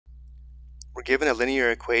We're given a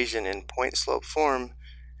linear equation in point-slope form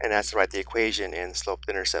and asked to write the equation in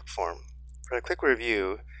slope-intercept form. For a quick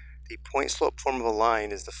review, the point-slope form of a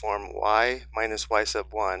line is the form y minus y sub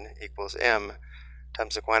 1 equals m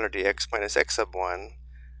times the quantity x minus x sub 1,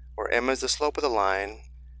 where m is the slope of the line,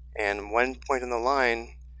 and one point on the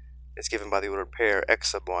line is given by the ordered pair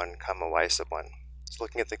x sub 1 comma y sub 1. So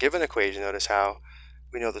looking at the given equation, notice how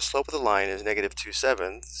we know the slope of the line is negative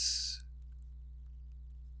 2/7,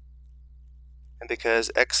 and because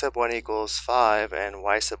x sub 1 equals 5 and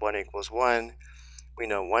y sub 1 equals 1, we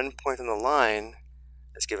know one point on the line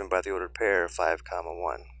is given by the ordered pair 5 comma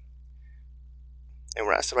 1. And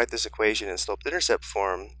we're asked to write this equation in slope-intercept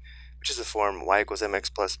form, which is the form y equals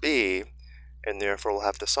mx plus b, and therefore we'll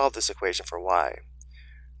have to solve this equation for y.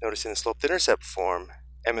 Notice in the slope-intercept form,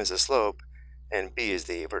 m is the slope and b is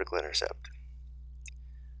the vertical intercept.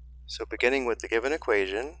 So beginning with the given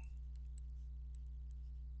equation,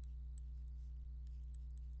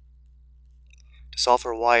 to solve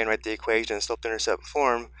for y and write the equation in slope-intercept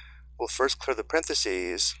form, we'll first clear the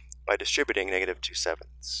parentheses by distributing negative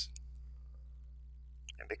 2/7.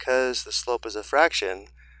 And because the slope is a fraction,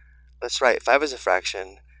 let's write 5 as a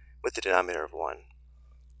fraction with the denominator of 1.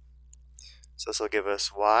 So this will give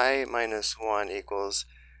us y minus 1 equals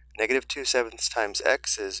negative 2/7 times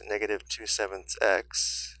x is negative 2/7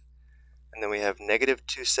 x. And then we have negative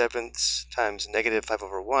 2/7 times negative 5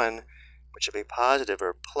 over 1, which will be positive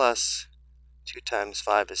or plus 2 times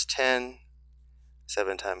 5 is 10,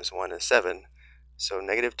 7 times 1 is 7. So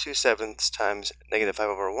negative 2/7 times negative 5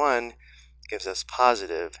 over 1 gives us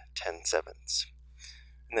positive 10/7.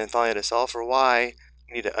 And then finally, to solve for y,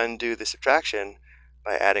 we need to undo the subtraction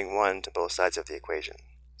by adding 1 to both sides of the equation.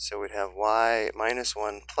 So we'd have y minus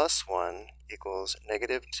 1 plus 1 equals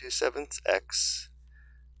negative 2/7 x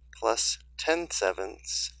plus 10/7,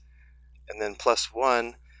 and then plus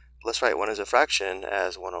 1, let's write 1 as a fraction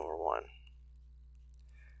as 1 over 1.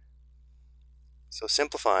 So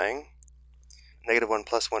simplifying, negative 1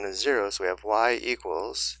 plus 1 is 0, so we have y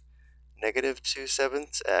equals negative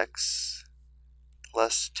 2/7 x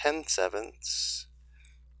plus 10/7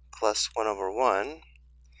 plus 1 over 1.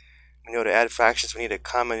 We know to add fractions we need a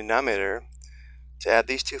common denominator. To add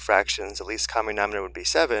these two fractions, the least common denominator would be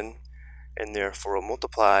 7, and therefore we'll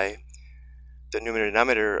multiply the numerator and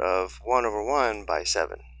denominator of 1 over 1 by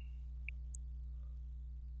 7.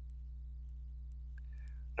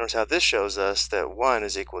 Notice how this shows us that 1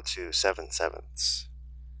 is equal to 7/7.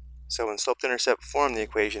 So in slope-intercept form, the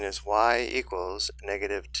equation is y equals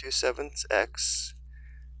negative 2/7 x,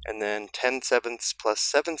 and then 10/7 plus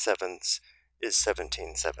 7/7 is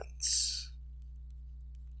 17/7.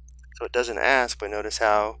 So it doesn't ask, but notice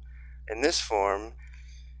how in this form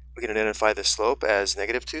we can identify the slope as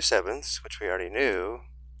negative 2/7, which we already knew.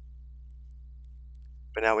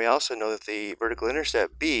 But now we also know that the vertical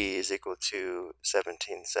intercept b is equal to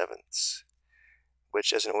 17/7,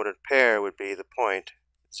 which as an ordered pair would be the point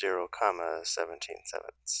 0 comma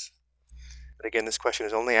 17/7. But again, this question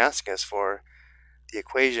is only asking us for the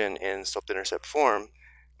equation in slope-intercept form,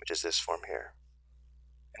 which is this form here.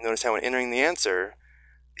 And notice how when entering the answer,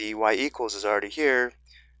 the y equals is already here,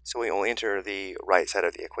 so we only enter the right side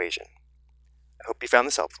of the equation. I hope you found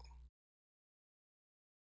this helpful.